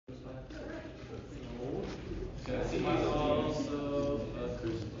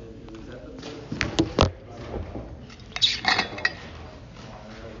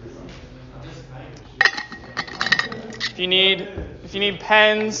you need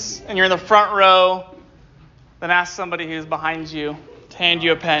pens and you're in the front row, then ask somebody who's behind you to hand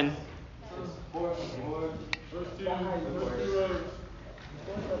you a pen.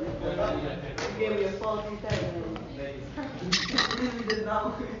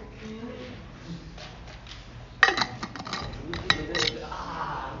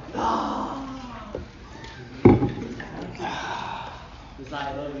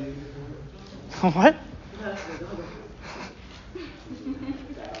 What?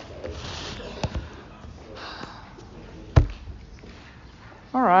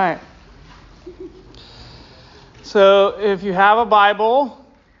 All right. So if you have a Bible,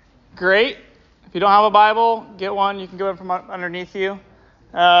 great. If you don't have a Bible, get one. You can go in from underneath you.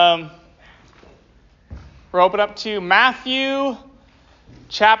 We're open up to Matthew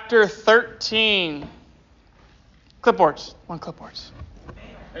chapter 13. Clipboards. One clipboards.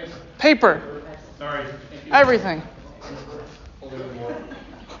 Paper. Sorry. Everything.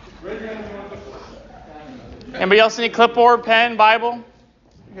 Anybody else need clipboard, pen, Bible?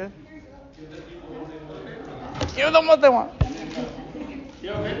 Good. Give them what they want.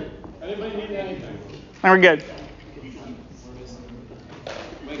 You okay? Anybody need anything? And we're good.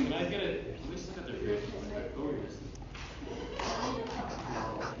 Wait, can I get it? Can we just look at their face?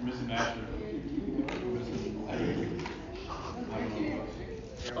 Missing Asher.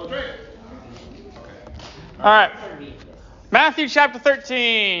 Oh, great. All right. Matthew chapter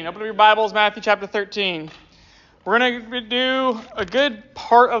 13. Open up your Bibles, Matthew chapter 13. We're going to do a good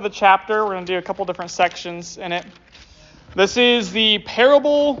part of the chapter. We're going to do a couple different sections in it. This is the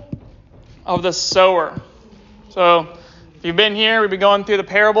parable of the sower. So if you've been here, we've been going through the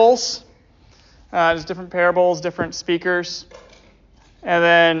parables. There's different parables, different speakers. And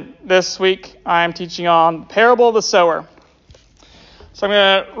then this week, I'm teaching on the parable of the sower. So I'm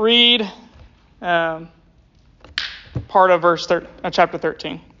going to read part of chapter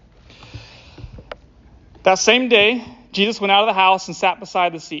 13. That same day, Jesus went out of the house and sat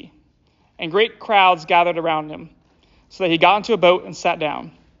beside the sea, and great crowds gathered around him, so that he got into a boat and sat down.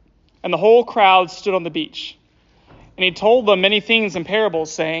 And the whole crowd stood on the beach. And he told them many things in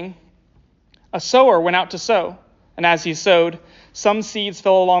parables, saying, A sower went out to sow, and as he sowed, some seeds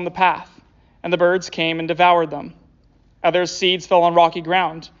fell along the path, and the birds came and devoured them. Other seeds fell on rocky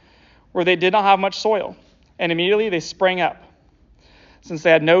ground, where they did not have much soil, and immediately they sprang up, since they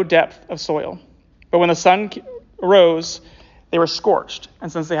had no depth of soil. But when the sun arose, they were scorched,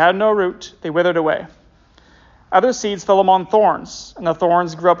 and since they had no root, they withered away. Other seeds fell among thorns, and the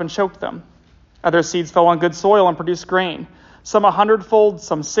thorns grew up and choked them. Other seeds fell on good soil and produced grain, some 100-fold,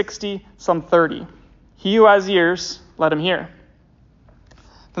 some 60, some 30. He who has ears, let him hear.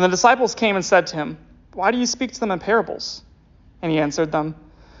 Then the disciples came and said to him, Why do you speak to them in parables? And he answered them,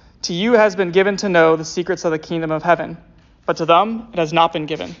 To you has been given to know the secrets of the kingdom of heaven, but to them it has not been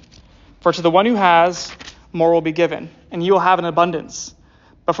given. For to the one who has, more will be given, and he will have an abundance.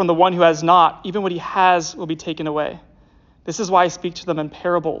 But from the one who has not, even what he has will be taken away. This is why I speak to them in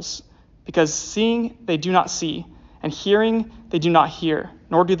parables, because seeing they do not see, and hearing they do not hear,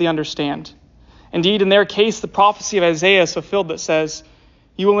 nor do they understand. Indeed, in their case, the prophecy of Isaiah is fulfilled that says,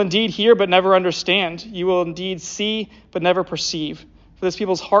 You will indeed hear, but never understand. You will indeed see, but never perceive. For this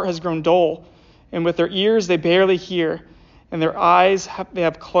people's heart has grown dull, and with their ears they barely hear, and their eyes they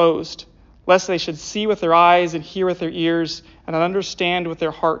have closed, lest they should see with their eyes and hear with their ears and understand with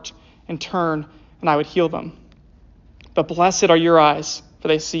their heart and turn, and I would heal them. But blessed are your eyes, for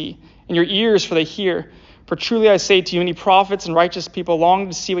they see, and your ears, for they hear. For truly I say to you, many prophets and righteous people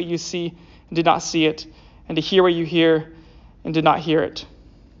longed to see what you see and did not see it, and to hear what you hear and did not hear it. So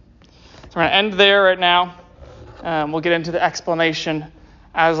we're going to end there right now. We'll get into the explanation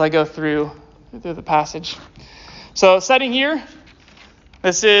as I go through the passage. So setting here,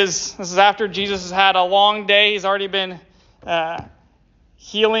 this is after Jesus has had a long day. He's already been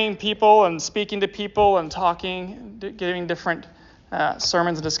healing people and speaking to people and talking, giving different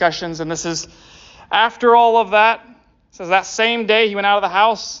sermons and discussions. And this is after all of that. It says that same day he went out of the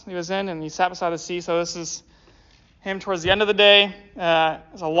house he was in and he sat beside the sea. So this is him towards the end of the day.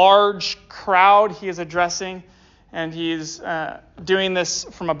 There's a large crowd he is addressing, and he's doing this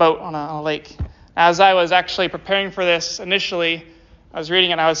from a boat on a lake. As I was actually preparing for this initially, I was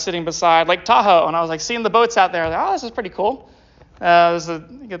reading it and I was sitting beside Lake Tahoe, and I was like seeing the boats out there. I was like, oh, this is pretty cool.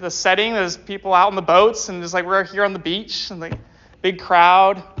 You get the setting, there's people out on the boats, and just like we're here on the beach, and like big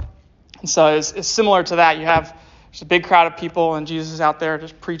crowd. And so it's similar to that. You have just a big crowd of people, and Jesus is out there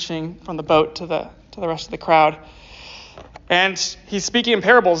just preaching from the boat to the rest of the crowd. And he's speaking in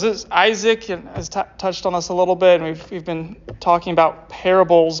parables. Isaac has touched on this a little bit, and we've been talking about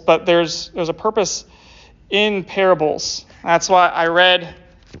parables, but there's a purpose in parables. That's why I read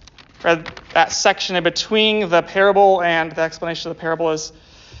that section in between the parable and the explanation of the parable is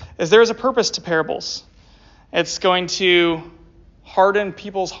there is a purpose to parables. It's going to harden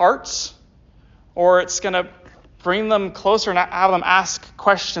people's hearts, or it's going to bring them closer and have them ask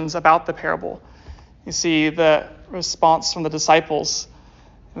questions about the parable. You see the response from the disciples.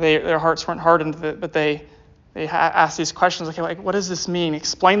 Their hearts weren't hardened, but they ask these questions, like, what does this mean?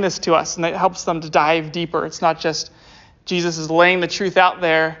 Explain this to us. And it helps them to dive deeper. It's not just Jesus is laying the truth out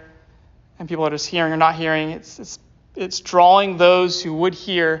there and people are just hearing or not hearing. It's drawing those who would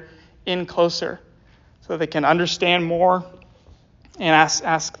hear in closer so that they can understand more and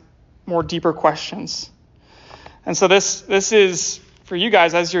ask more deeper questions. And so this is, for you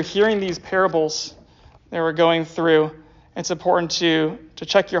guys, as you're hearing these parables that we're going through, it's important to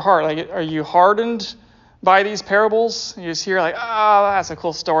check your heart. Like, are you hardened by these parables? You just hear like, that's a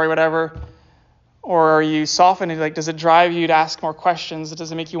cool story, whatever. Or are you softened? Like, does it drive you to ask more questions?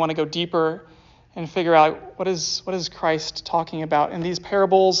 Does it make you want to go deeper and figure out what is Christ talking about in these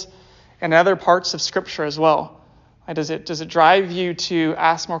parables and other parts of Scripture as well? Like, does it drive you to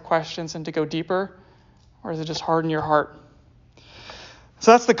ask more questions and to go deeper, or does it just harden your heart?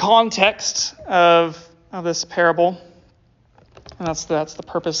 So that's the context of this parable, and that's the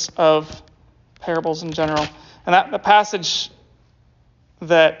purpose of parables in general. And the passage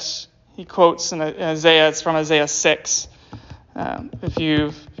that he quotes in Isaiah, it's from Isaiah 6. If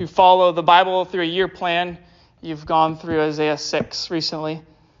you follow the Bible through a year plan, you've gone through Isaiah 6 recently.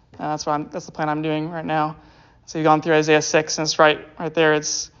 That's the plan I'm doing right now. So you've gone through Isaiah 6, and it's right there.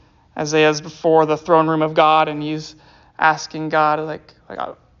 It's Isaiah's before the throne room of God, and he's asking God,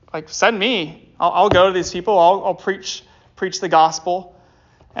 like send me. I'll go to these people. I'll preach the gospel.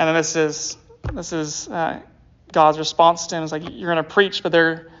 And then this is God's response to him. It's like, you're going to preach, but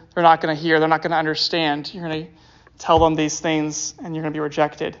they're not going to hear. They're not going to understand. You're going to tell them these things, and you're going to be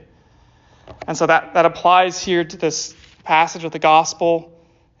rejected. And so that applies here to this passage with the gospel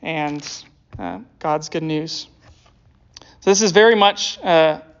and God's good news. So this is very much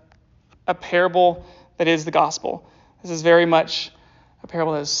a parable that is the gospel. This is very much a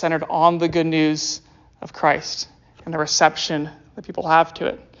parable that is centered on the good news of Christ and the reception that people have to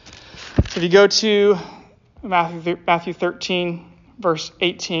it. So if you go to Matthew 13, verse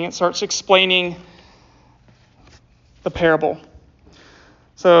 18, it starts explaining the parable.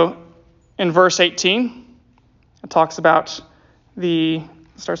 So in verse 18, it starts talking about the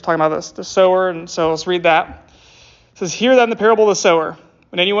sower, and so let's read that. It says, "Hear then the parable of the sower.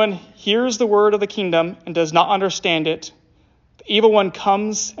 When anyone hears the word of the kingdom and does not understand it, the evil one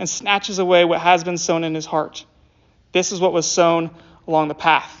comes and snatches away what has been sown in his heart. This is what was sown along the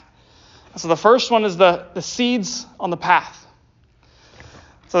path." So the first one is the seeds on the path.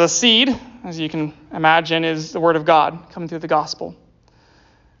 So the seed, as you can imagine, is the word of God coming through the gospel.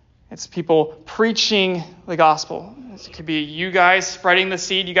 It's people preaching the gospel. It could be you guys spreading the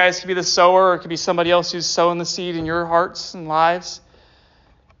seed. You guys could be the sower, or it could be somebody else who's sowing the seed in your hearts and lives.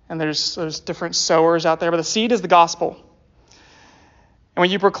 And there's different sowers out there, but the seed is the gospel. And when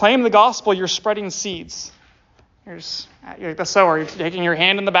you proclaim the gospel, you're spreading seeds. You're the sower. You're taking your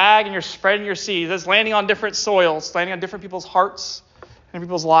hand in the bag and you're spreading your seeds. It's landing on different soils, landing on different people's hearts and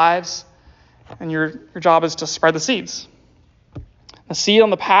people's lives. And your job is to spread the seeds. The seed on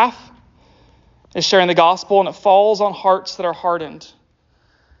the path is sharing the gospel, and it falls on hearts that are hardened.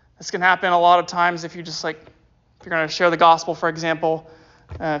 This can happen a lot of times if you're going to share the gospel, for example.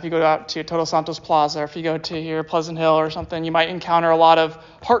 If you go out to Todos Santos Plaza, or if you go to here Pleasant Hill or something, you might encounter a lot of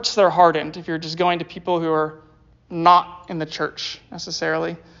hearts that are hardened. If you're just going to people who are not in the church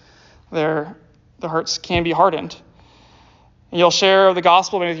necessarily, their hearts can be hardened. And you'll share the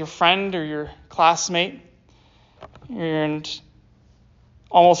gospel maybe with your friend or your classmate, and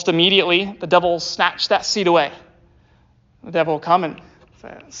almost immediately the devil will snatch that seed away. The devil will come and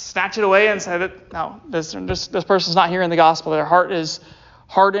snatch it away and say that, no, this person's not hearing the gospel. Their heart is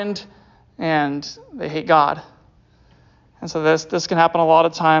hardened and they hate God. And so this can happen a lot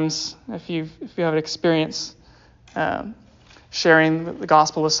of times if you have an experience sharing the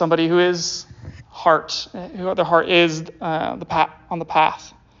gospel with somebody who their heart is on the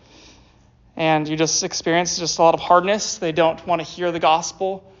path. And you just experience just a lot of hardness. They don't want to hear the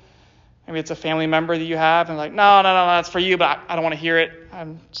gospel. Maybe it's a family member that you have, and like, no, that's for you, but I don't want to hear it.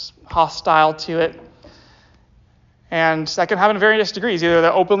 I'm just hostile to it. And that can happen in various degrees. Either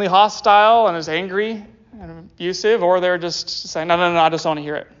they're openly hostile and is angry and abusive, or they're just saying, no, I just don't want to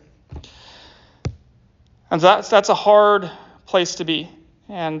hear it. And that's a hard place to be.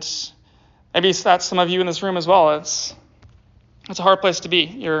 And maybe that's some of you in this room as well. It's a hard place to be.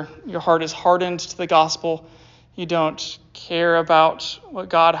 Your heart is hardened to the gospel. You don't care about what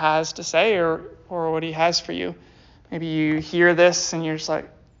God has to say or what he has for you. Maybe you hear this and you're just like,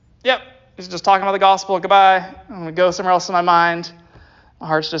 yep, he's just talking about the gospel. Goodbye. I'm going to go somewhere else in my mind. My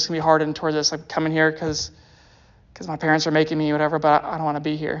heart's just going to be hardened towards this. I'm coming here because my parents are making me whatever, but I don't want to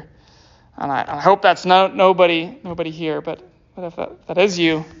be here. And I hope that's nobody here. But if that is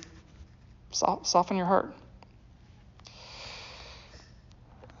you, soften your heart.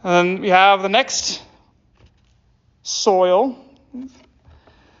 And then we have the next soil. It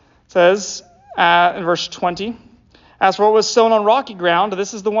says in verse 20, as for what was sown on rocky ground,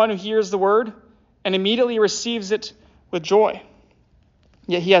 this is the one who hears the word and immediately receives it with joy.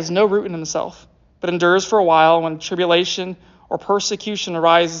 Yet he has no root in himself, but endures for a while. When tribulation or persecution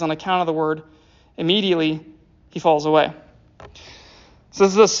arises on account of the word, immediately he falls away. So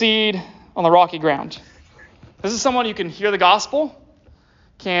this is a seed on the rocky ground. This is someone who can hear the gospel,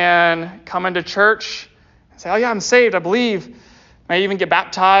 can come into church and say, oh yeah, I'm saved, I believe. May even get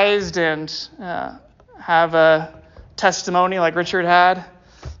baptized and have a testimony like Richard had.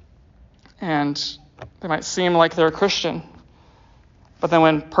 And they might seem like they're a Christian. But then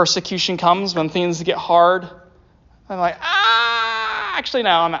when persecution comes, when things get hard, I'm like, actually no,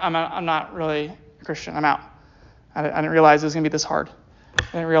 I'm not really a Christian, I'm out. I didn't realize it was going to be this hard. I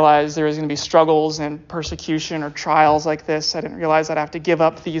didn't realize there was going to be struggles and persecution or trials like this. I didn't realize I'd have to give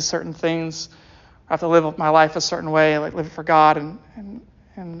up these certain things. I have to live my life a certain way, like live for God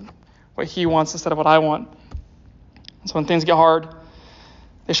and what he wants instead of what I want. And so when things get hard,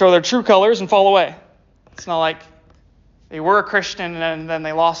 they show their true colors and fall away. It's not like they were a Christian and then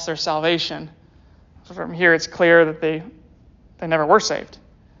they lost their salvation. So from here, it's clear that they never were saved.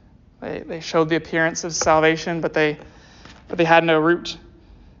 They showed the appearance of salvation, but they had no root.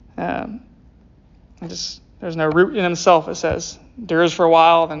 There's no root in himself, it says. Endures for a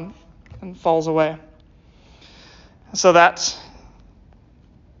while, then falls away. So that's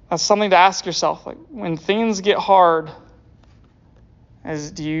something to ask yourself. Like when things get hard,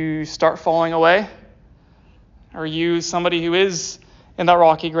 do you start falling away? Are you somebody who is in that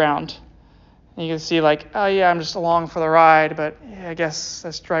rocky ground? And you can see like, oh yeah, I'm just along for the ride, but yeah, I guess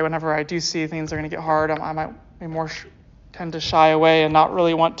that's right. Whenever I do see things are going to get hard, I might be more tend to shy away and not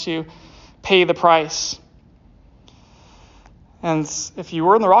really want to pay the price. And if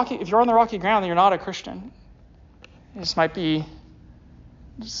you're on the rocky ground, then you're not a Christian. This might be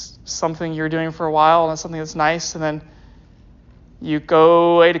just something you're doing for a while, and it's something that's nice, and then you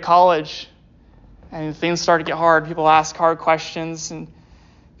go away to college, and things start to get hard. People ask hard questions, and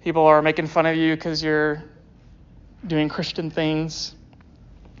people are making fun of you because you're doing Christian things,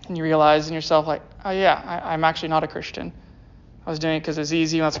 and you realize in yourself, like, oh yeah, I'm actually not a Christian. I was doing it because it's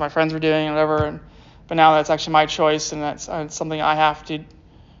easy, and that's what my friends were doing, and whatever. But now that's actually my choice, and that's something I have to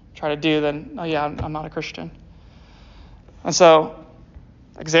try to do. Then, oh yeah, I'm not a Christian. And so,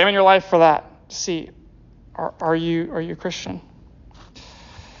 examine your life for that. See, are you a Christian?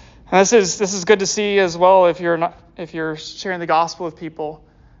 And this is good to see as well. If you're sharing the gospel with people,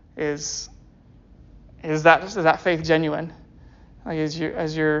 is that faith genuine? Like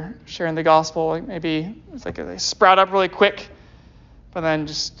as you're sharing the gospel, like maybe it's like they sprout up really quick, but then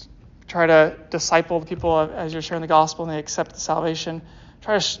just try to disciple the people as you're sharing the gospel and they accept the salvation.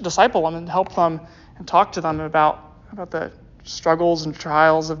 Try to disciple them and help them and talk to them about the struggles and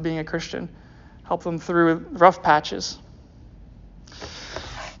trials of being a Christian. Help them through rough patches.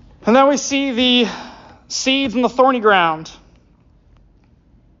 And then we see the seeds in the thorny ground.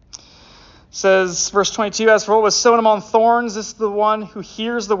 It says, verse 22, as for what was sown among thorns, this is the one who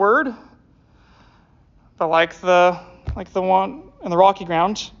hears the word, but like the one in the rocky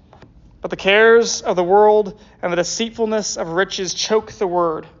ground. But the cares of the world and the deceitfulness of riches choke the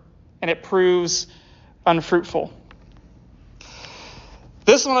word, and it proves unfruitful.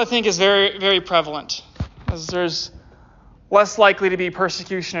 This one I think is very, very prevalent, as there's less likely to be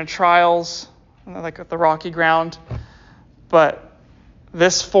persecution and trials, like at the rocky ground. But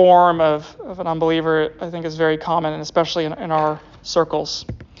this form of an unbeliever, I think, is very common, and especially in our circles.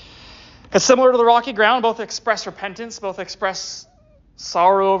 It's similar to the rocky ground. Both express repentance, both express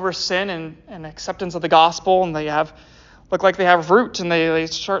sorrow over sin and acceptance of the gospel, and they look like they have root, and they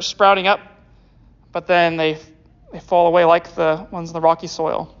start sprouting up, but then they fall away like the ones in the rocky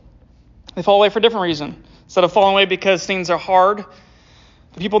soil. They fall away for a different reason. Instead of falling away because things are hard,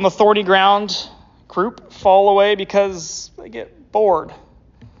 the people in the thorny ground group fall away because they get bored.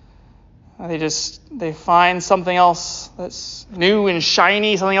 They find something else that's new and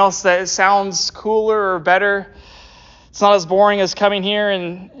shiny, something else that sounds cooler or better. It's not as boring as coming here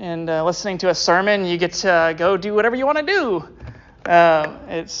and listening to a sermon. You get to go do whatever you want to do.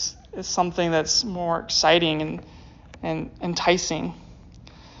 It's something that's more exciting and enticing.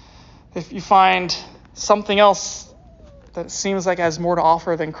 If you find something else that seems like it has more to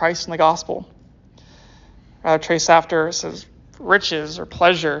offer than Christ and the gospel, rather chase after says riches or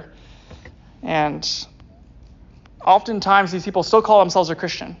pleasure. And oftentimes these people still call themselves a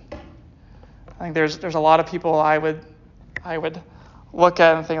Christian. I think there's a lot of people I would look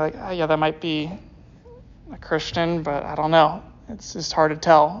at and think like, oh, yeah, that might be a Christian, but I don't know. It's just hard to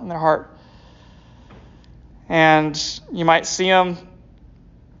tell in their heart. And you might see them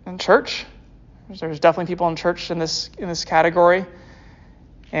in church. There's definitely people in church in this category.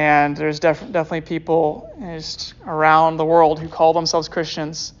 And there's definitely people just around the world who call themselves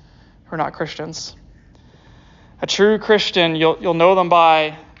Christians who are not Christians. A true Christian, you'll know them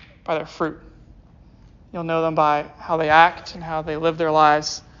by their fruit. You'll know them by how they act and how they live their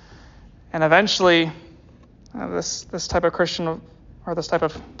lives. And eventually, this type of Christian, or this type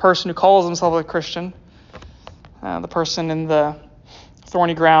of person who calls themselves a Christian, the person in the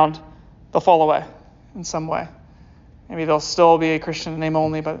thorny ground, they'll fall away in some way. Maybe they'll still be a Christian in name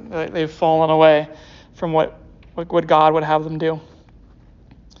only, but they've fallen away from what God would have them do.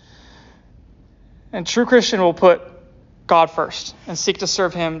 And true Christian will put God first and seek to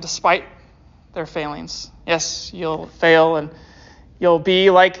serve him despite their failings. Yes, you'll fail and you'll be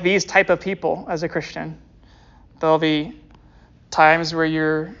like these type of people as a Christian. There'll be times where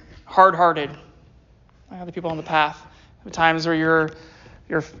you're hard-hearted, like the people on the path. Times where you're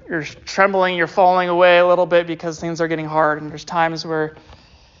trembling, you're falling away a little bit because things are getting hard. And there's times where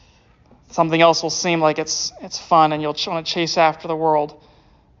something else will seem like it's fun and you'll want to chase after the world.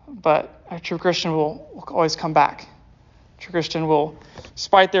 But a true Christian will always come back. A true Christian will,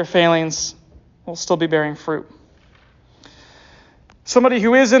 despite their failings, will still be bearing fruit. Somebody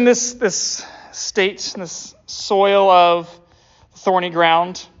who is in this state, in this soil of thorny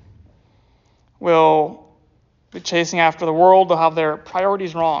ground, will be chasing after the world. They'll have their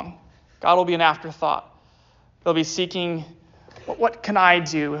priorities wrong. God will be an afterthought. They'll be seeking, what can I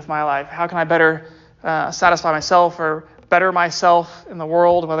do with my life? How can I better satisfy myself or better myself in the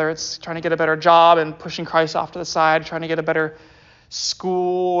world, whether it's trying to get a better job and pushing Christ off to the side, trying to get a better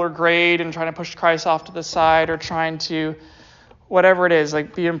school or grade and trying to push Christ off to the side, or trying to, whatever it is,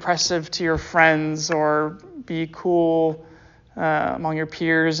 like be impressive to your friends or be cool among your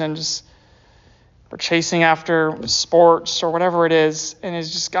peers, and just or chasing after sports or whatever it is. And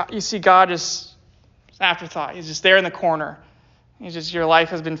it's just God, you see God just afterthought. He's just there in the corner. He's just, your life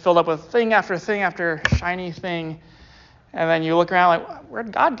has been filled up with thing after shiny thing. And then you look around like,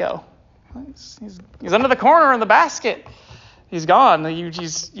 where'd God go? He's under the corner in the basket. He's gone.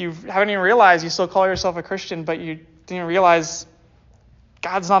 You haven't even realized you still call yourself a Christian, but you didn't realize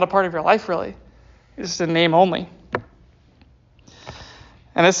God's not a part of your life really. It's just a name only.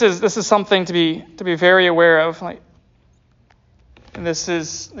 And this is something to be very aware of. Like, and this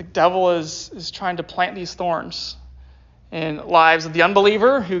is the devil is trying to plant these thorns in lives of the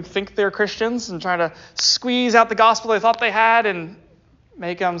unbeliever who think they're Christians and trying to squeeze out the gospel they thought they had and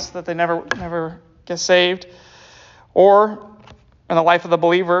make them so that they never get saved. Or in the life of the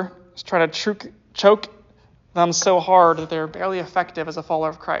believer, is trying to choke them so hard that they're barely effective as a follower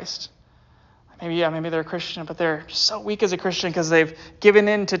of Christ. Maybe they're a Christian, but they're just so weak as a Christian because they've given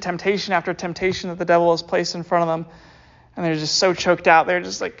in to temptation after temptation that the devil has placed in front of them. And they're just so choked out. They're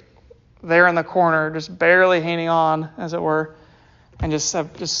just like there in the corner, just barely hanging on, as it were, and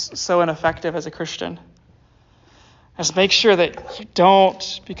just so ineffective as a Christian. Just make sure that you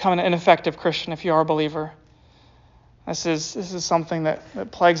don't become an ineffective Christian if you are a believer. This is something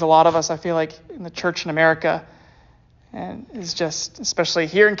that plagues a lot of us, I feel like, in the church in America. And it's just, especially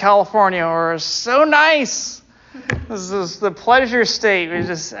here in California, where it's so nice. This is the pleasure state.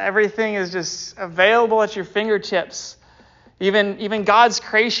 Everything is just available at your fingertips. Even God's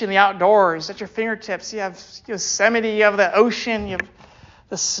creation, the outdoors, at your fingertips. You have Yosemite, you have the ocean, you have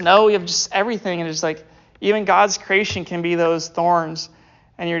the snow, you have just everything. And it's like, even God's creation can be those thorns.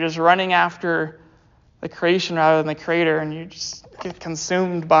 And you're just running after the creation rather than the creator. And you just get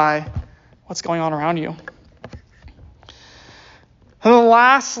consumed by what's going on around you. And then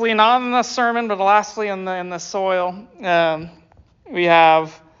lastly, not in the sermon, but lastly in the soil, we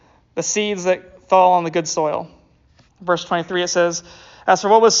have the seeds that fall on the good soil. Verse 23, it says, "As for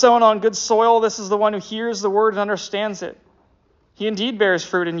what was sown on good soil, this is the one who hears the word and understands it. He indeed bears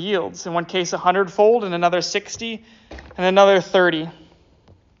fruit and yields, in one case 100-fold, in another 60, and another 30.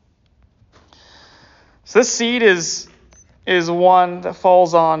 So this seed is one that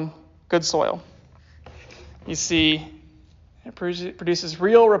falls on good soil. You see, it produces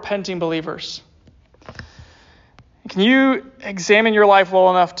real repenting believers. Can you examine your life well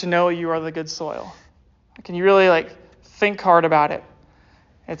enough to know you are the good soil? Can you really think hard about it?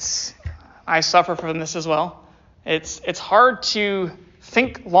 I suffer from this as well. It's hard to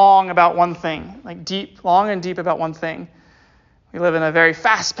think long about one thing, long and deep about one thing. We live in a very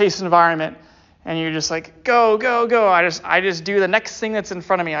fast-paced environment, and you're just go, go, go. I just do the next thing that's in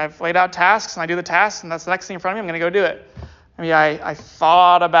front of me. I've laid out tasks, and I do the tasks, and that's the next thing in front of me. I'm going to go do it. Maybe I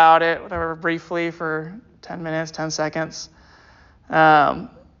thought about it, whatever, briefly for 10 minutes, 10 seconds. But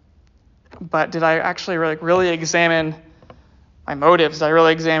did I actually really examine my motives? Did I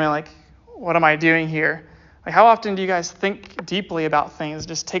really examine, what am I doing here? How often do you guys think deeply about things?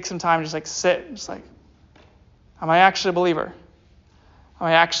 Just take some time, just sit, am I actually a believer? Am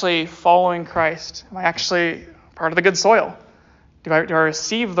I actually following Christ? Am I actually part of the good soil? Do I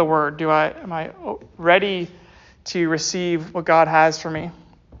receive the word? Am I ready to receive what God has for me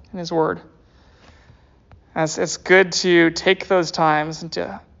in his word? It's good to take those times and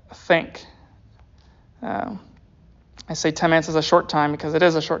to think. I say 10 minutes is a short time because it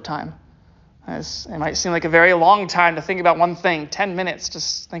is a short time. It might seem like a very long time to think about one thing. 10 minutes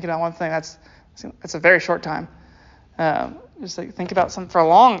just thinking about one thing, that's a very short time. Just think about something for a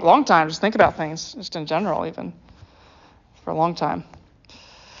long time. Just think about things, just in general, even for a long time.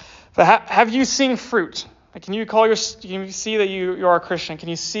 But have you seen fruit? Can you see that you are a Christian? Can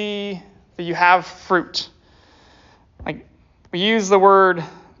you see that you have fruit? We use the word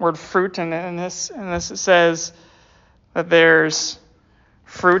fruit, and in this it says that there's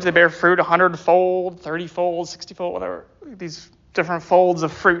fruit. They bear fruit 100-fold, 30-fold, 60-fold, whatever. These different folds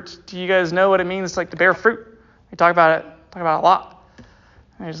of fruit. Do you guys know what it means to bear fruit? We talk about it a lot.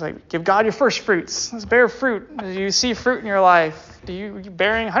 And it's give God your first fruits. Let's bear fruit. Do you see fruit in your life? Are you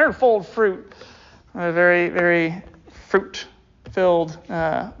bearing 100-fold fruit? A very, very fruit-filled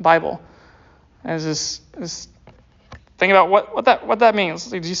Bible. And just think about what that means.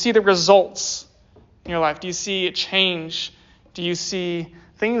 Do you see the results in your life? Do you see a change? Do you see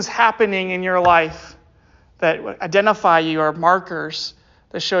things happening in your life that identify you, or markers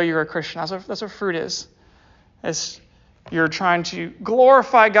that show you're a Christian? That's what fruit is. You're trying to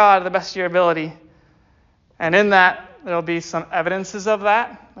glorify God to the best of your ability. And in that, there'll be some evidences of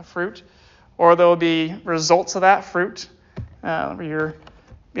that, the fruit, or there'll be results of that fruit. Where you're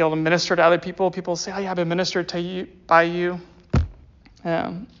be able to minister to other people. People say, oh yeah, I've been ministered to you by you.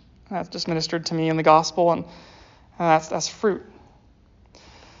 That's just ministered to me in the gospel, and that's fruit.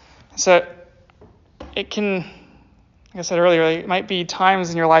 So it can, like I said earlier, it might be times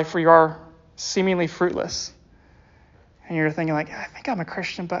in your life where you are seemingly fruitless. And you're thinking I think I'm a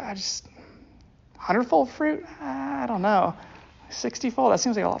Christian, but I just 100-fold fruit? I don't know. 60-fold? That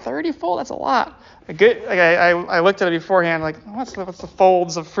seems like a lot. 30-fold? That's a lot. I looked at it beforehand. What's the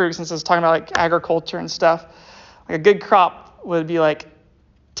folds of fruit? Since it's talking about agriculture and stuff, a good crop would be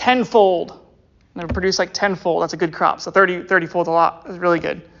 10-fold. And it would produce 10-fold. That's a good crop. So 30-fold a lot. It's really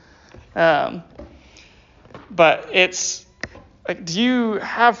good. But it's do you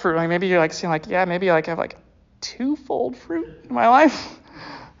have fruit? Maybe you're seeing yeah, maybe I have 2-fold fruit in my life.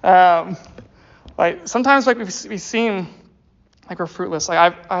 Sometimes we seem we're fruitless.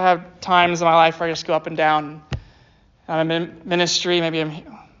 I have times in my life where I just go up and down. I'm in ministry. Maybe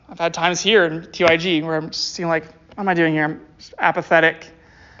I've had times here in TYG where I'm just seeing what am I doing here? I'm just apathetic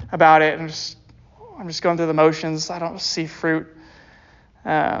about it. I'm just going through the motions. I don't see fruit.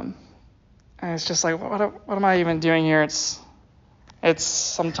 And it's just what am I even doing here? It's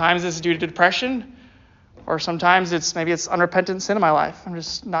sometimes it's due to depression, or sometimes maybe it's unrepentant sin in my life. I'm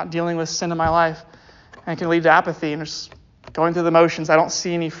just not dealing with sin in my life, and it can lead to apathy and just going through the motions. I don't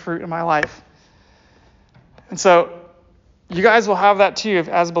see any fruit in my life. And so you guys will have that too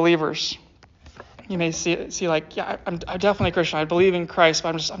as believers. You may see yeah, I'm definitely a Christian. I believe in Christ,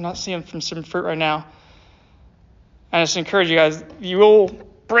 but I'm not seeing some fruit right now. And I just encourage you guys, you will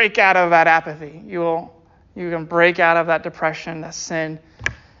break out of that apathy. You can break out of that depression, that sin,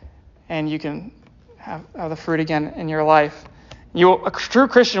 and you can have the fruit again in your life. A true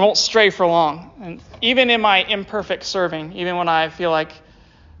Christian won't stray for long. And even in my imperfect serving, even when I feel like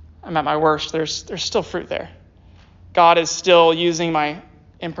I'm at my worst, there's still fruit there. God is still using my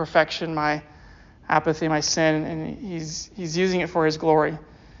imperfection, my apathy, my sin, and he's using it for his glory.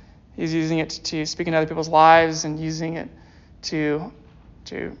 He's using it to speak into other people's lives, and using it to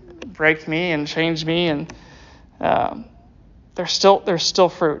break me and change me. And there's still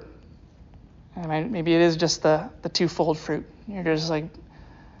fruit. And maybe it is just the 2-fold fruit. You're just a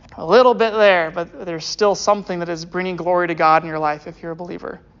little bit there, but there's still something that is bringing glory to God in your life if you're a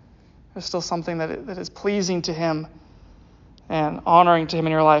believer. There's still something that is pleasing to him and honoring to him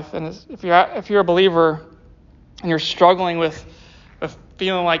in your life. And if you're a believer, and you're struggling with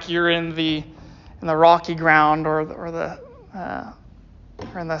feeling like you're in the rocky ground or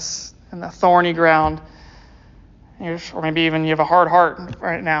in the thorny ground, or maybe even you have a hard heart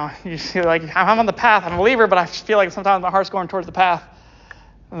right now. You feel like I'm on the path. I'm a believer, but I feel like sometimes my heart's going towards the path.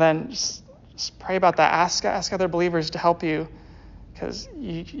 And then just pray about that. Ask other believers to help you, because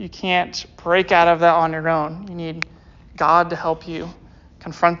you can't break out of that on your own. You need God to help you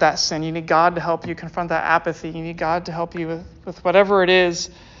confront that sin. You need God to help you confront that apathy. You need God to help you with whatever it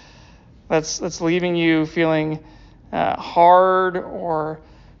is that's leaving you feeling hard, or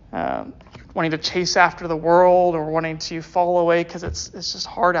wanting to chase after the world, or wanting to fall away because it's just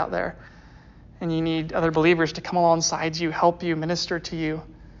hard out there. And you need other believers to come alongside you, help you, minister to you,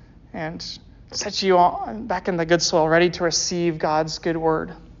 and set you back in the good soil, ready to receive God's good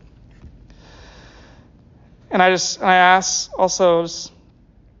word. And I ask also, just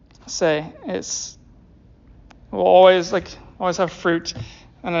say, we'll always have fruit,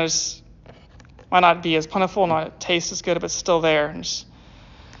 and it might not be as plentiful, not taste as good, but it's still there.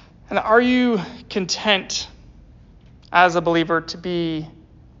 And are you content as a believer to be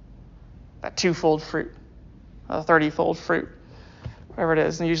that 2-fold fruit, a 30-fold fruit, whatever it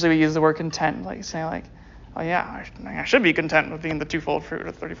is? And usually we use the word content, like saying oh yeah, I should be content with being the 2-fold fruit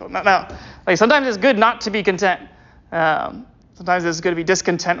or 30-fold. No. Like sometimes it's good not to be content. Sometimes it's good to be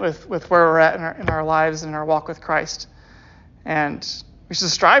discontent with where we're at in our lives and in our walk with Christ. And we should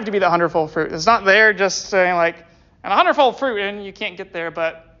strive to be the 100-fold fruit. It's not there just saying and 100-fold fruit, and you can't get there,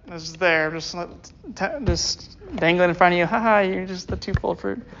 but it's just there, just dangling in front of you. Haha, you're just the 2-fold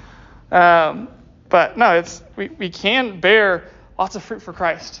fruit. But no, we can bear lots of fruit for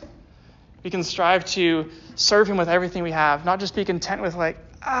Christ. We can strive to serve him with everything we have, not just be content with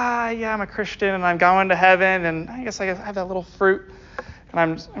I'm a Christian and I'm going to heaven and I guess I have that little fruit and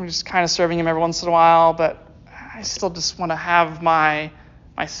I'm just kind of serving him every once in a while, but I still just want to have my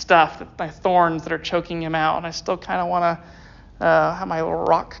stuff, my thorns that are choking him out, and I still kind of want to have my little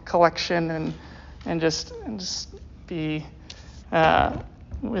rock collection and just be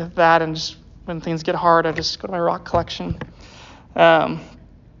with that, and just when things get hard, I just go to my rock collection. But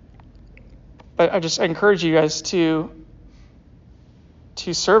I encourage you guys to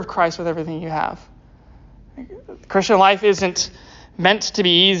serve Christ with everything you have. Christian life isn't meant to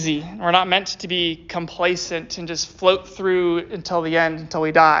be easy. We're not meant to be complacent and just float through until the end, until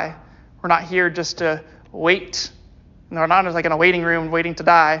we die. We're not here just to wait. We're not just in a waiting room waiting to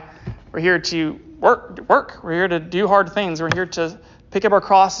die. We're here to work. We're here to do hard things. We're here to pick up our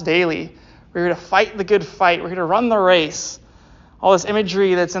cross daily. We're here to fight the good fight. We're here to run the race. All this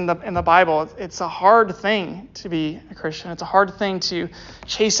imagery that's in the Bible, it's a hard thing to be a Christian. It's a hard thing to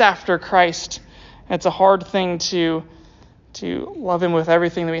chase after Christ. It's a hard thing to love him with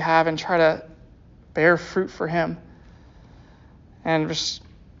everything that we have and try to bear fruit for him. And it's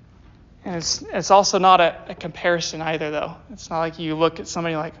also not a comparison either, though. It's not like you look at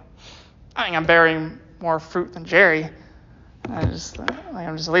somebody I think I'm bearing more fruit than Jerry. At least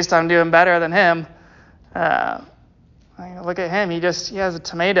I'm doing better than him. Look at him. He has a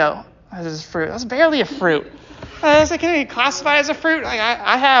tomato as his fruit. That's barely a fruit. Can he classify as a fruit?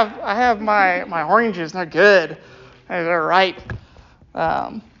 I have my oranges, and they're good. They're ripe.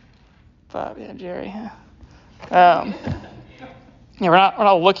 But yeah, Jerry. We're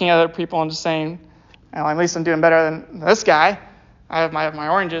not looking at other people and just saying, at least I'm doing better than this guy. I have my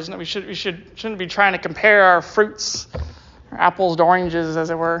oranges. No, we shouldn't be trying to compare our fruits, our apples to oranges, as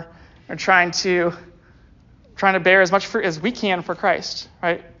it were. We're trying to bear as much fruit as we can for Christ,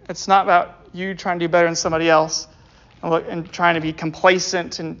 right? It's not about you trying to do better than somebody else and trying to be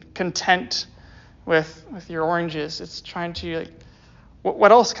complacent and content with your oranges. It's trying to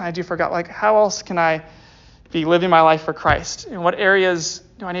what else can I do for God? How else can I be living my life for Christ? In what areas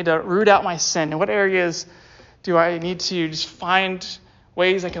do I need to root out my sin? In what areas do I need to just find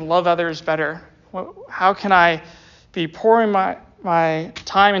ways I can love others better? How can I be pouring my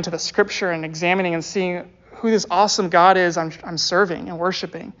time into the Scripture and examining and seeing who this awesome God is I'm serving and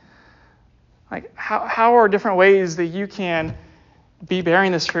worshiping? How are different ways that you can be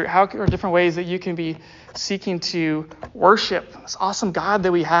bearing this fruit? How are different ways that you can be seeking to worship this awesome God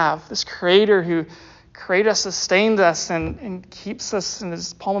that we have, this Creator who created us, sustained us, and keeps us in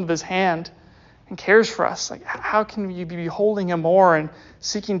his palm of his hand and cares for us? How can you be beholding him more and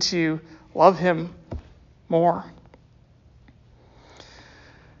seeking to love him more?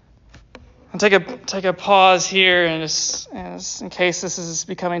 And take a pause here, and in case this is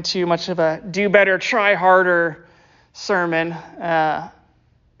becoming too much of a do better, try harder sermon.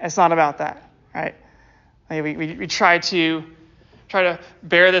 It's not about that, right? We try to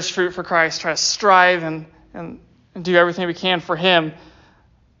bear this fruit for Christ, try to strive and and do everything we can for him,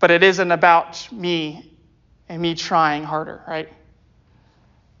 but it isn't about me and me trying harder, right?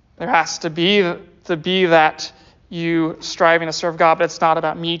 There has to be that you striving to serve God, but it's not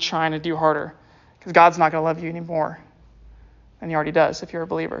about me trying to do harder, because God's not going to love you any more than he already does if you're a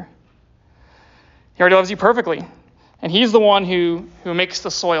believer. He already loves you perfectly, and he's the one who makes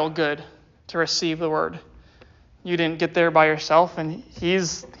the soil good to receive the word. You didn't get there by yourself, and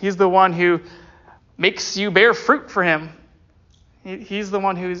he's the one who makes you bear fruit for him. He's the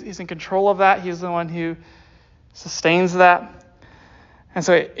one he's in control of that. He's the one who sustains that. And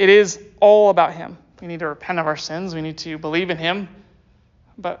so it is all about him. We need to repent of our sins. We need to believe in him.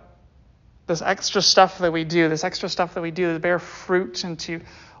 But this extra stuff that we do to bear fruit and to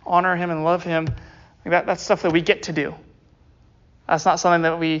honor him and love him, that's stuff that we get to do. That's not something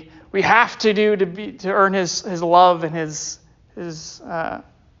that we have to do to earn his love and his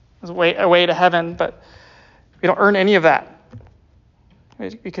way to heaven. But we don't earn any of that.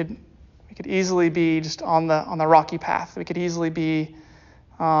 We could easily be just on the rocky path. We could easily be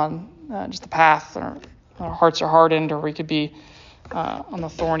on just the path, or our hearts are hardened, or we could be on the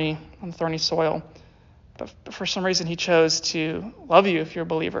thorny soil. But for some reason, he chose to love you if you're a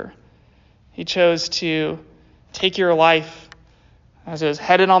believer. He chose to take your life as it was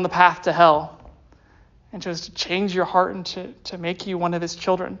headed on the path to hell, and chose to change your heart and to make you one of his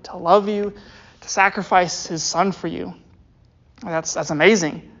children, to love you, to sacrifice his son for you. That's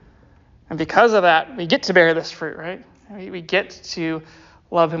amazing. And because of that, we get to bear this fruit, right? We get to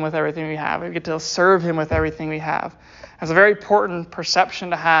love him with everything we have. We get to serve him with everything we have. It's a very important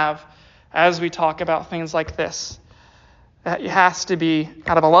perception to have as we talk about things like this. That it has to be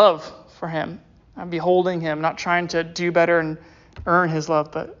out of a love for him, and beholding him, not trying to do better and earn his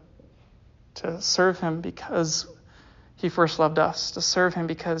love, but to serve him because he first loved us, to serve him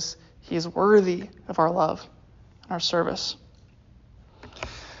because he is worthy of our love and our service.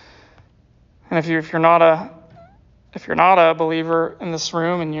 And if you're not a believer in this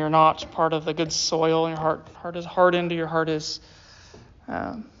room, and you're not part of the good soil, and your heart is hardened, your heart is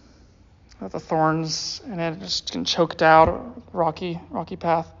the thorns, and it just getting choked out, rocky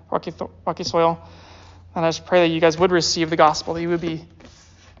path, rocky soil, and I just pray that you guys would receive the gospel, that you would be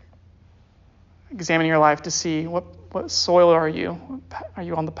examining your life to see what soil are you? Are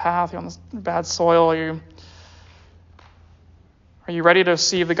you on the path? Are you on the bad soil? Are you ready to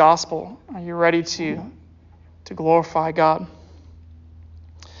receive the gospel? Are you ready to glorify God?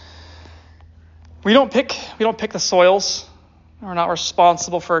 We don't pick the soils. We're not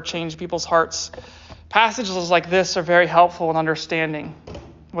responsible for changing people's hearts. Passages like this are very helpful in understanding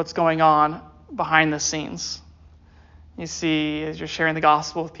what's going on behind the scenes. You see, as you're sharing the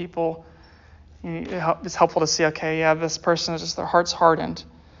gospel with people, it's helpful to see, okay, yeah, this person is just, their heart's hardened.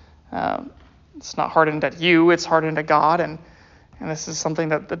 It's not hardened at you, it's hardened at God, and this is something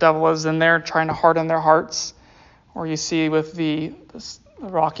that the devil is in there trying to harden their hearts. Or you see with the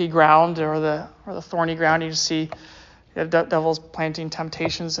rocky ground or the thorny ground, you just see the devil's planting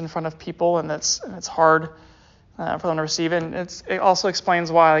temptations in front of people, and it's hard for them to receive it. And it also explains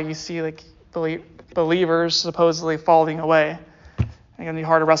why you see like believers supposedly falling away. And it can be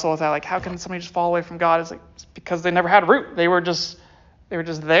hard to wrestle with that. Like, how can somebody just fall away from God? It's because they never had root. They were just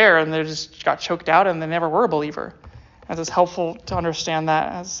there, and they just got choked out, and they never were a believer. As it's helpful to understand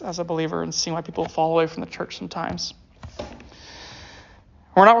that as a believer, and seeing why people fall away from the church sometimes.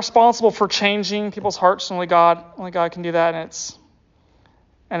 We're not responsible for changing people's hearts. Only God can do that,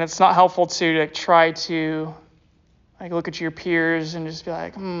 and it's not helpful to try to look at your peers and just be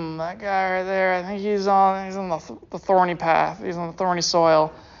like, that guy right there, I think he's on the thorny path. He's on the thorny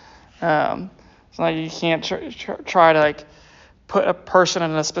soil. So you can't try to put a person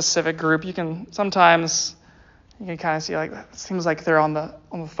in a specific group. You can kind of see it seems like they're on the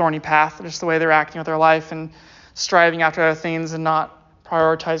thorny path, just the way they're acting with their life and striving after other things and not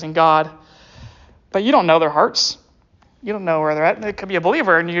prioritizing God. But you don't know their hearts. You don't know where they're at. They could be a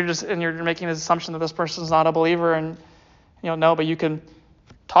believer, and you're making an assumption that this person's not a believer, and you don't know. But you can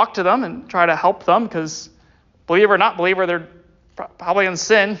talk to them and try to help them, because believer or not believer, they're probably in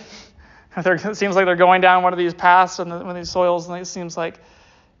sin. It seems like they're going down one of these paths and one of these soils, and it seems like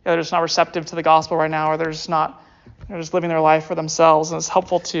they're just not receptive to the gospel right now, or they're just living their life for themselves. And it's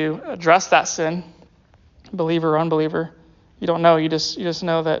helpful to address that sin, believer or unbeliever. You don't know. You just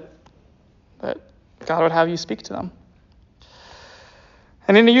know that God would have you speak to them.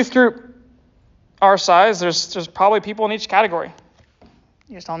 And in a youth group our size, there's probably people in each category.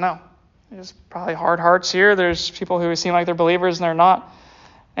 You just don't know. There's probably hard hearts here. There's people who seem like they're believers and they're not.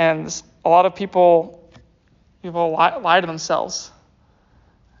 And a lot of people lie to themselves.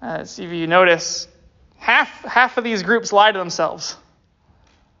 As if you notice, half of these groups lie to themselves.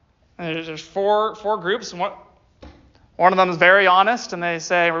 And there's four groups. One of them is very honest, and they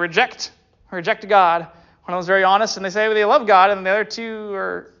say, we reject God. One of them is very honest, and they say they love God, and the other two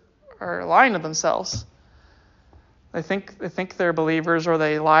are lying to themselves. They think they're believers, or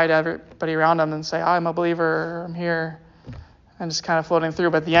they lie to everybody around them and say, I'm a believer, I'm here, and just kind of floating through,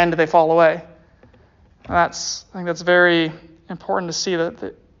 but at the end they fall away. And I think that's very important to see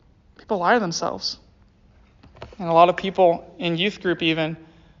that people lie to themselves. And a lot of people in youth group even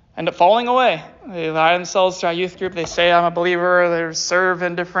end up falling away. They lie to themselves to our youth group. They say, I'm a believer. They serve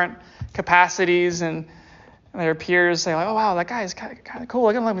in different capacities, and their peers say, like, oh, wow, that guy is kind of cool.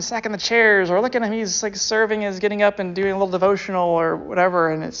 Look at him stacking the chairs, or look at him, he's like serving as getting up and doing a little devotional or whatever,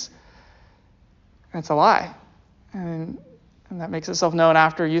 and it's a lie. And that makes itself known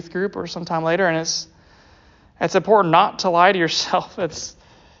after youth group or sometime later, and it's important not to lie to yourself.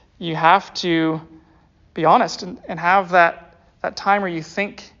 You have to be honest and have that time where you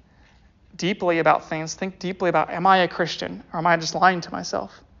think deeply about things. Think deeply about, am I a Christian, or am I just lying to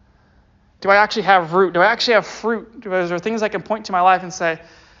myself? Do I actually have root? Do I actually have fruit? Is there things I can point to my life and say,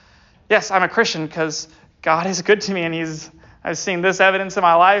 yes, I'm a Christian because God is good to me, and I've seen this evidence in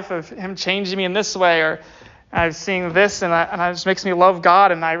my life of him changing me in this way, or I've seen this, and it just makes me love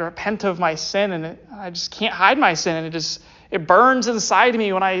God, and I repent of my sin, and I just can't hide my sin, and it burns inside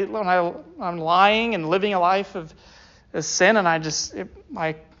me when I'm lying and living a life of sin, and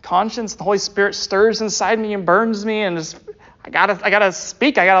my conscience, the Holy Spirit stirs inside me and burns me, and I gotta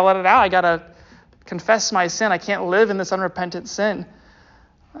speak, I gotta let it out, I gotta confess my sin. I can't live in this unrepentant sin.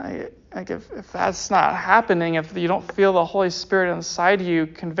 If that's not happening, if you don't feel the Holy Spirit inside you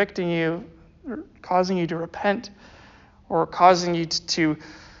convicting you, or causing you to repent, or causing you to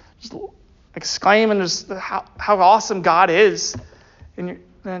just exclaim and just how awesome God is,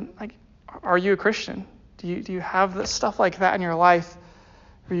 then are you a Christian? Do you have this stuff like that in your life,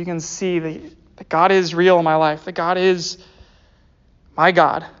 where you can see that God is real in my life, that God is my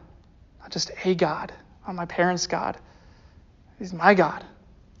God, not just a God, not my parents' God. He's my God.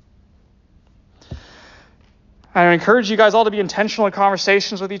 I encourage you guys all to be intentional in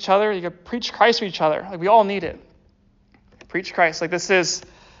conversations with each other. You can preach Christ to each other. We all need it. Preach Christ. This is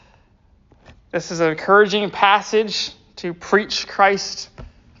an encouraging passage to preach Christ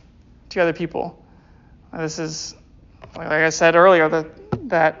to other people. This is, like I said earlier,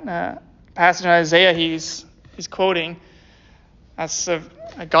 that passage in Isaiah he's quoting. That's a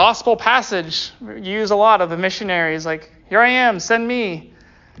gospel passage used a lot of the missionaries. Like, here I am, send me.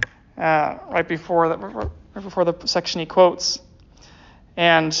 Right before the section he quotes.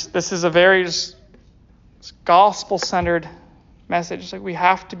 And this is a very gospel-centered message. Like, we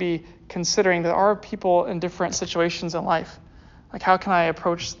have to be considering there are people in different situations in life. Like, how can I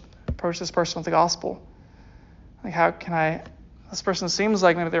approach this person with the gospel? Like, this person seems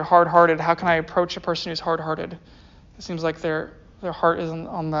like maybe they're hard-hearted. How can I approach a person who's hard-hearted? It seems like their heart isn't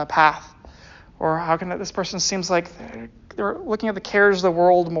on the path. Or this person seems like they're looking at the cares of the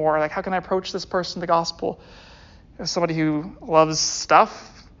world more. Like, how can I approach this person with the gospel as somebody who loves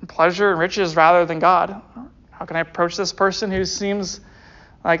stuff and pleasure and riches rather than God? How can I approach this person who seems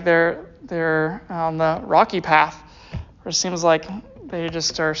like they're on the rocky path, or it seems like they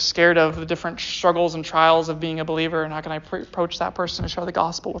just are scared of the different struggles and trials of being a believer, and how can I approach that person and share the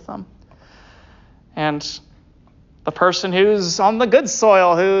gospel with them? And the person who's on the good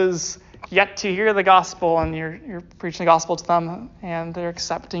soil, who's yet to hear the gospel, and you're preaching the gospel to them and they're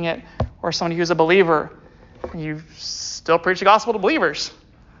accepting it, or somebody who's a believer, and you still preach the gospel to believers.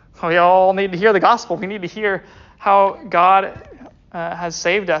 We all need to hear the gospel. We need to hear how God has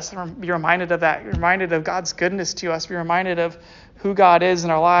saved us, and be reminded of that. Be reminded of God's goodness to us. Be reminded of who God is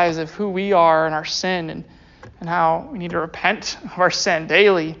in our lives, of who we are in our sin, and how we need to repent of our sin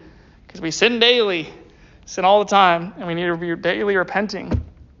daily, because we sin daily, sin all the time, and we need to be daily repenting,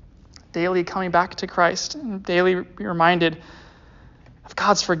 daily coming back to Christ, and daily be reminded of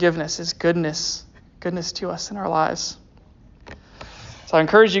God's forgiveness, His goodness to us in our lives. So I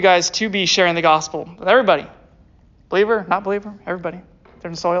encourage you guys to be sharing the gospel with everybody. Believer, not believer, everybody.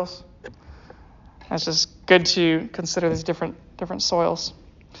 Different soils. It's just good to consider these different soils.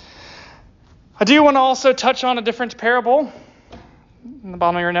 I do want to also touch on a different parable in the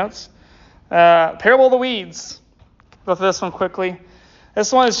bottom of your notes. Parable of the weeds. Go through this one quickly.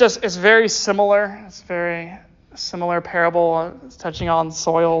 This one it's very similar. It's a very similar parable. It's touching on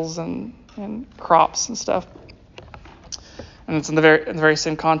soils and crops and stuff. And it's in the very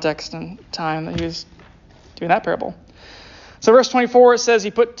same context and time that he was doing that parable. So verse 24, it says,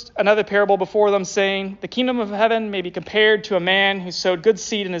 he put another parable before them, saying, the kingdom of heaven may be compared to a man who sowed good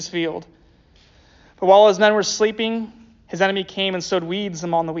seed in his field. But while his men were sleeping, his enemy came and sowed weeds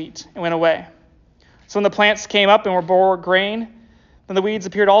among the wheat and went away. So when the plants came up and were bore grain, then the weeds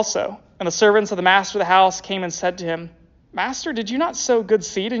appeared also. And the servants of the master of the house came and said to him, Master, did you not sow good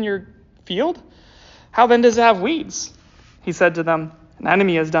seed in your field? How then does it have weeds? He said to them, An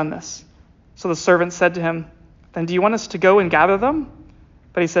enemy has done this. So the servants said to him, Then do you want us to go and gather them?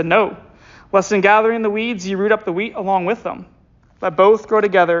 But he said, No, lest in gathering the weeds you root up the wheat along with them. Let both grow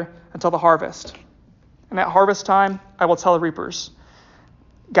together until the harvest. And at harvest time I will tell the reapers,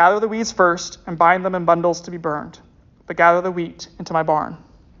 Gather the weeds first and bind them in bundles to be burned, but gather the wheat into my barn.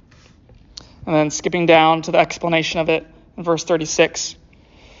 And then skipping down to the explanation of it in verse 36.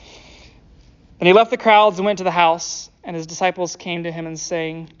 Then he left the crowds and went to the house, and his disciples came to him and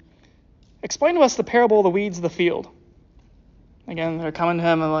saying, Explain to us the parable of the weeds of the field. Again, they're coming to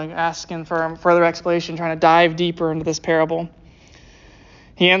him and asking for further explanation, trying to dive deeper into this parable.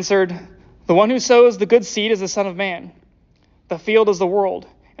 He answered, The one who sows the good seed is the Son of Man. The field is the world,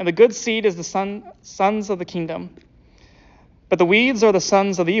 and the good seed is the sons of the kingdom. But the weeds are the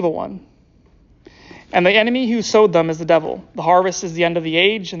sons of the evil one. And the enemy who sowed them is the devil. The harvest is the end of the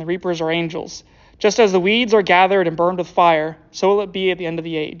age, and the reapers are angels. Just as the weeds are gathered and burned with fire, so will it be at the end of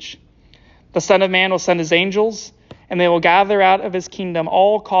the age. The Son of Man will send his angels, and they will gather out of his kingdom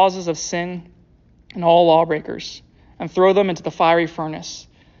all causes of sin and all lawbreakers, and throw them into the fiery furnace.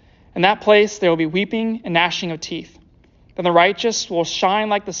 In that place there will be weeping and gnashing of teeth. Then the righteous will shine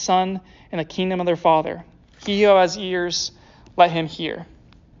like the sun in the kingdom of their Father. He who has ears, let him hear.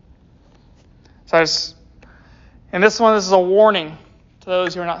 So and this is a warning to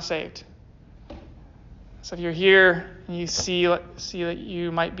those who are not saved. So if you're here and you see that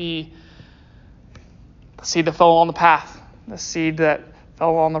you might be the seed that fell on the path, the seed that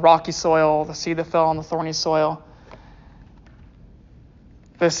fell on the rocky soil, the seed that fell on the thorny soil,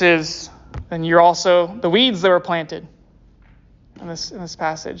 then you're also the weeds that were planted in this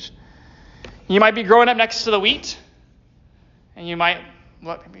passage. You might be growing up next to the wheat, and you might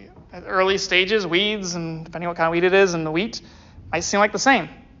maybe at early stages, weeds, and depending on what kind of wheat it is, and the wheat might seem like the same.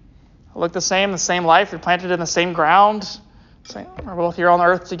 They look the same life. They're planted in the same ground. We're both here on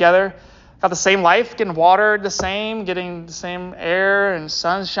earth together. Got the same life, getting watered the same, getting the same air and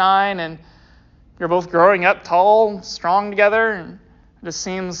sunshine, and you're both growing up tall, strong together, and it just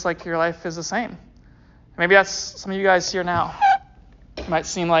seems like your life is the same. Maybe that's some of you guys here now. It might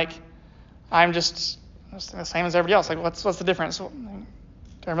seem like I'm just the same as everybody else. Like, what's the difference? Do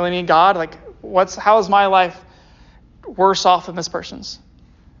I really need God? How is my life worse off than this person's?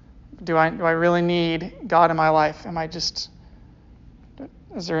 Do I really need God in my life?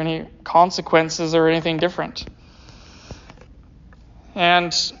 Is there any consequences or anything different?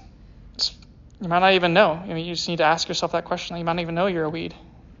 And you might not even know. You just need to ask yourself that question. You might not even know you're a weed.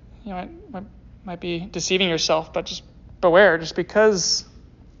 You might be deceiving yourself, but just beware. Just because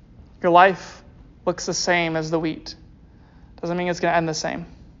your life looks the same as the wheat doesn't mean it's going to end the same.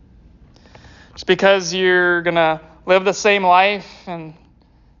 Just because you're going to live the same life and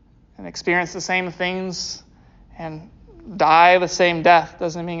experience the same things and die the same death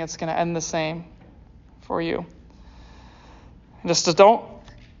doesn't mean it's going to end the same for you. And just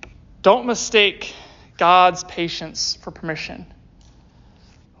don't mistake God's patience for permission.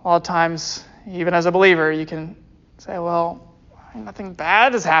 A lot of times, even as a believer, you can say, well, nothing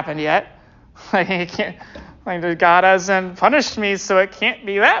bad has happened yet. God hasn't punished me, so it can't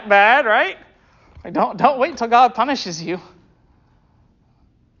be that bad, right? Don't wait until God punishes you.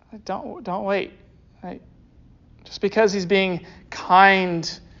 Don't wait. Just because he's being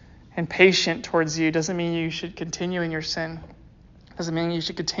kind and patient towards you doesn't mean you should continue in your sin. Doesn't mean you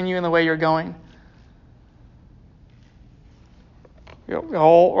should continue in the way you're going. We're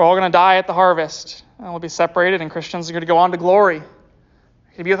all going to die at the harvest, and we'll be separated, and Christians are going to go on to glory. We're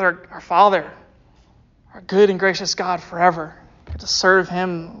going to be with our Father, our good and gracious God forever. We get to serve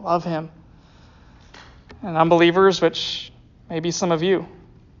him, love him. And unbelievers, which maybe some of you,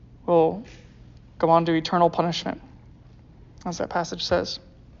 will go on to eternal punishment, as that passage says.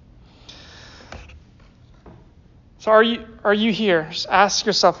 So are you here? Just ask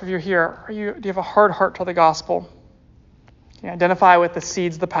yourself if you're here. Do you have a hard heart toward the gospel? Can you identify with the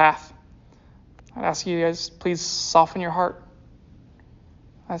seeds of the path? I'd ask you guys, please soften your heart.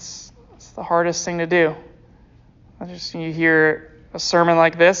 That's the hardest thing to do. Just when you hear a sermon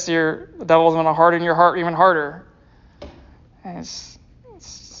like this, the devil's going to harden your heart even harder. And it's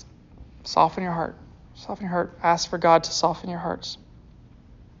soften your heart. Soften your heart. Ask for God to soften your hearts.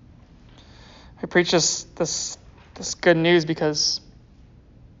 We preach this good news because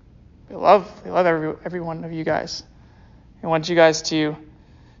we love every one of you guys. We want you guys to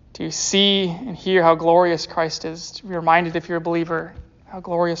to see and hear how glorious Christ is, to be reminded, if you're a believer, how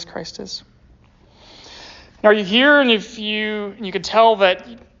glorious Christ is. Now, are you here, and if you can tell that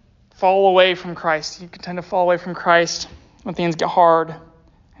you fall away from Christ, you can tend to fall away from Christ when things get hard,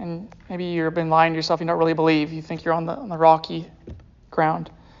 and maybe you've been lying to yourself, you don't really believe, you think you're on the rocky ground.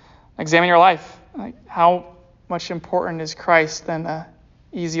 Examine your life. Like, how much important is Christ than an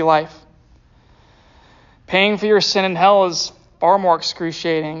easy life? Paying for your sin in hell is far more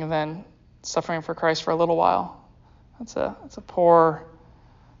excruciating than suffering for Christ for a little while. That's a poor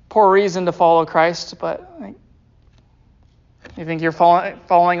reason to follow Christ, but you think you're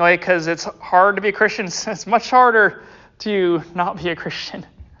falling away because it's hard to be a Christian. It's much harder to not be a Christian.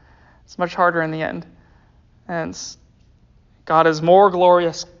 It's much harder in the end. And God is more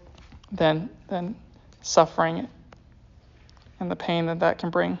glorious than suffering and the pain that can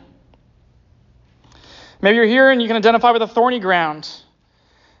bring. Maybe you're here and you can identify with the thorny ground.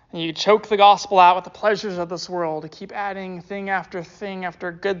 And you choke the gospel out with the pleasures of this world. To keep adding thing after thing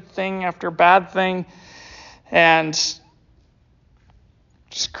after good thing after bad thing. And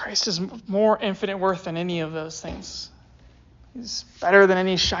just Christ is more infinite worth than any of those things. He's better than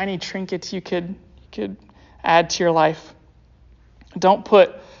any shiny trinket you could add to your life. Don't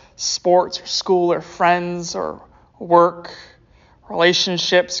put sports or school or friends or work,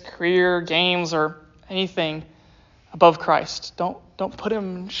 relationships, career, games, or anything above Christ. Don't put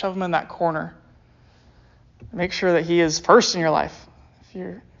him, shove him in that corner. Make sure that he is first in your life.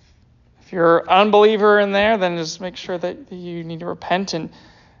 If you're an unbeliever in there, then just make sure that you need to repent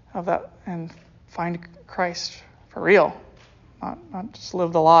of that and find Christ for real, not just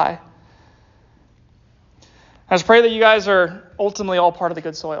live the lie. I just pray that you guys are ultimately all part of the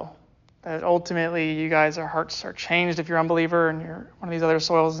good soil. That ultimately you guys, our hearts are changed if you're an unbeliever and you're one of these other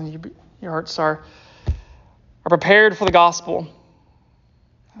soils, and your hearts are prepared for the gospel.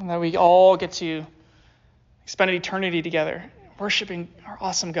 And that we all get to spend an eternity together worshiping our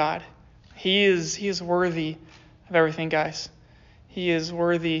awesome God. He is worthy of everything, guys. He is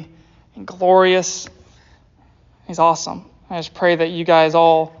worthy and glorious. He's awesome. I just pray that you guys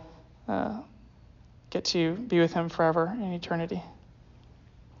all get to be with him forever in eternity.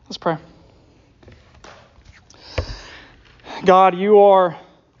 Let's pray. God, you are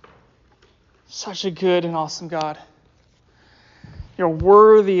such a good and awesome God. You're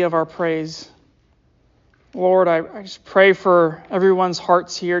worthy of our praise. Lord, I just pray for everyone's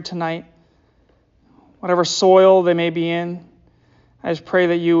hearts here tonight, whatever soil they may be in. I just pray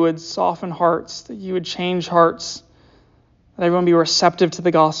that you would soften hearts, that you would change hearts, that everyone be receptive to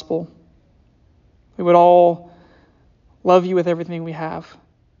the gospel. We would all love you with everything we have.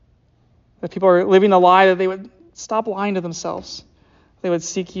 That people are living the lie, that they would stop lying to themselves. They would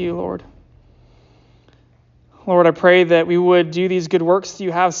seek you, Lord. Lord, I pray that we would do these good works that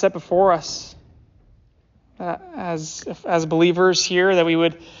you have set before us. As believers here, that we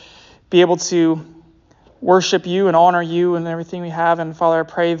would be able to worship you and honor you in everything we have. And Father, I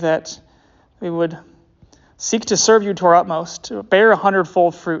pray that we would seek to serve you to our utmost, to bear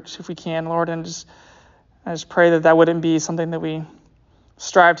 100-fold fruit if we can, Lord. And I just pray that wouldn't be something that we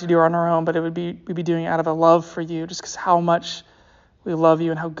strive to do on our own, but we'd be doing it out of a love for you, just because how much we love you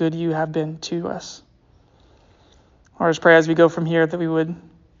and how good you have been to us. Lord, I just pray as we go from here that we would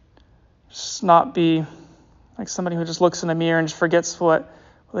just not be like somebody who just looks in a mirror and just forgets what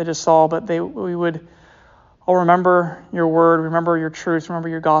they just saw, but we would all remember your word, remember your truth, remember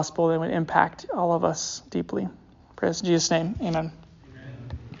your gospel, that would impact all of us deeply. I pray this in Jesus' name, amen.